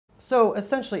So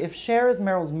essentially, if Cher is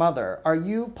Meryl's mother, are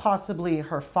you possibly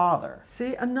her father?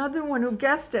 See, another one who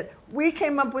guessed it. We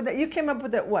came up with it. You came up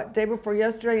with it, what, day before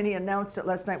yesterday, and he announced it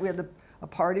last night. We had a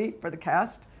party for the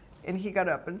cast, and he got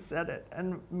up and said it,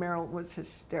 and Meryl was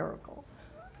hysterical.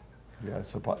 Yeah,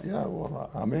 well,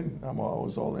 I'm in. I'm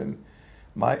always all in.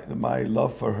 My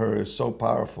love for her is so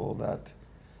powerful that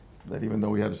even though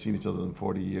we haven't seen each other in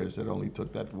 40 years, it only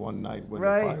took that one night when the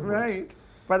fireworks. Right.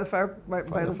 By the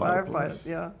fireplace,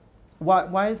 yeah.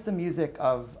 Why is the music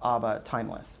of ABBA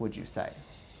timeless, would you say?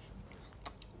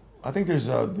 I think there's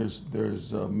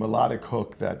a melodic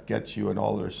hook that gets you in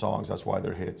all their songs. That's why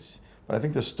they're hits. But I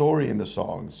think the story in the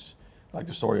songs, like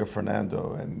the story of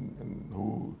Fernando and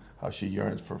how she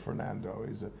yearns for Fernando,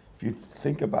 if you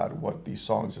think about what these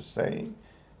songs are saying,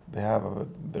 they're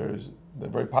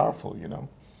very powerful, you know.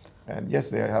 And yes,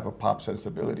 they have a pop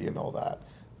sensibility and all that,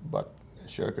 but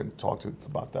Cher can talk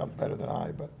about that better than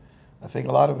I. But I think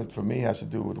a lot of it for me has to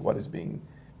do with what is being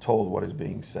told, what is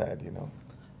being said, you know.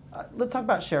 Let's talk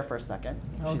about Cher for a second.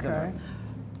 Okay.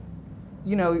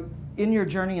 You know, in your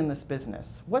journey in this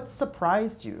business, what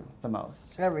surprised you the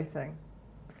most? Everything.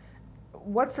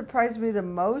 What surprised me the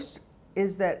most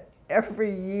is that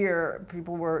every year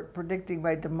people were predicting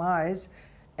my demise,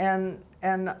 and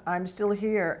I'm still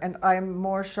here, and I'm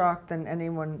more shocked than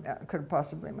anyone could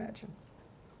possibly imagine.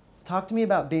 Talk to me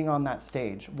about being on that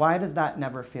stage. Why does that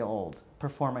never feel old,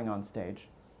 performing on stage?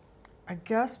 I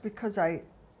guess because I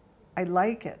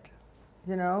like it,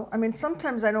 you know? I mean,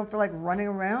 sometimes I don't feel like running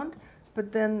around,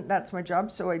 but then that's my job,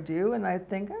 so I do, and I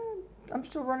think, I'm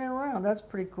still running around, that's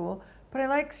pretty cool. But I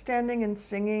like standing and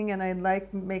singing, and I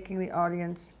like making the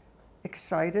audience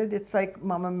excited. It's like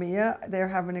Mamma Mia, they're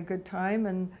having a good time,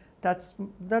 and that's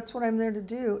what I'm there to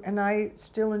do, and I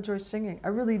still enjoy singing. I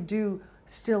really do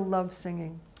still love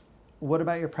singing. What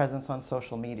about your presence on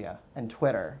social media and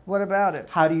Twitter? What about it?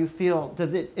 How do you feel?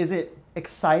 Is it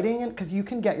exciting? Because you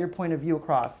can get your point of view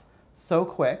across so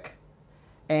quick,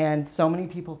 and so many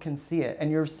people can see it, and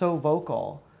you're so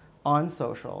vocal on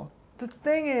social. The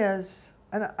thing is,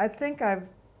 and I think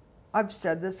I've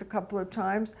said this a couple of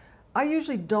times, I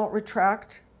usually don't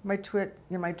retract my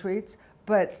tweets,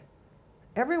 but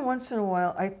every once in a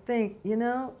while I think, you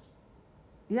know,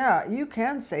 yeah, you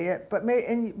can say it, but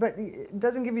it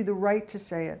doesn't give you the right to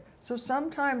say it. So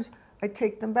sometimes I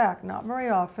take them back, not very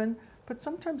often, but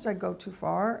sometimes I go too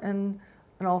far, and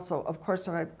also, of course,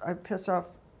 when I piss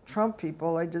off Trump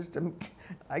people, I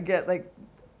get like,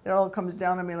 it all comes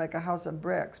down on me like a house of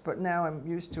bricks, but now I'm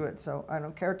used to it, so I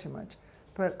don't care too much.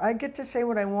 But I get to say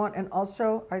what I want, and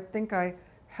also I think I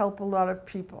help a lot of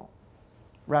people.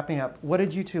 Wrapping up, what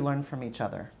did you two learn from each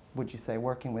other, would you say,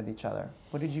 working with each other?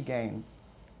 What did you gain?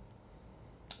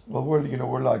 Well,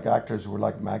 we're like actors. We're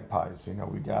like magpies. You know,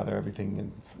 we gather everything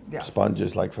in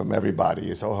sponges, like from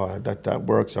everybody. So that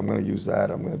works. I'm going to use that.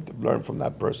 I'm going to learn from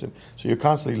that person. So you're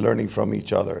constantly learning from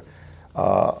each other.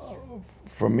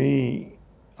 For me,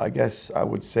 I guess I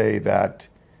would say that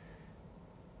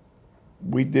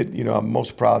we did. You know, I'm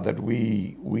most proud that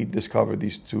we discovered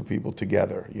these two people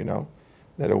together. You know,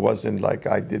 that it wasn't like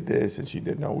I did this and she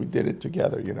did. No, we did it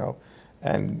together. You know,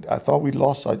 and I thought we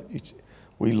lost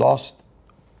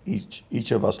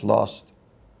each of us lost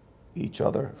each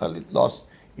other, lost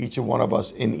each one of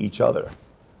us in each other,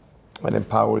 and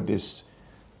empowered this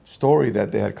story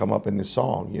that they had come up in this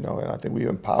song, you know, and I think we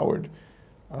empowered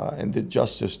and did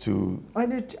justice to. I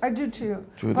do too.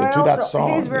 To that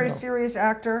song. He's a very serious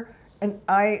actor, and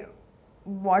I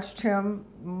watched him.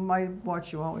 I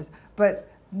watch you always,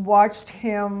 but watched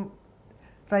him,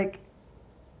 like,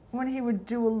 when he would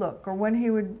do a look or when he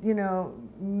would, you know,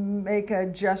 make a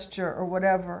gesture or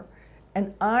whatever.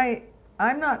 And I'm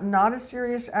not a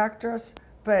serious actress,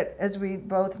 but as we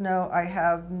both know, I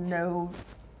have no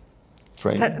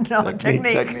technique.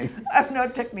 I have no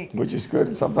technique. Which is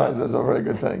good. Sometimes that's a very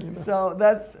good thing. You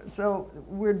know? So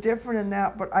we're different in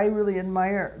that, but I really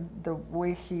admire the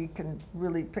way he can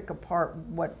really pick apart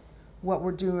what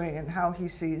we're doing and how he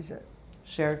sees it.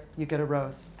 Cher, you get a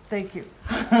rose. Thank you.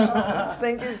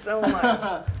 Thank you so much.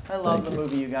 I love the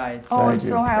movie, you guys. Oh, I'm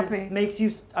so happy. It makes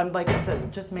you, like I said,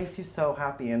 it just makes you so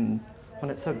happy, and when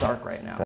it's so dark right now.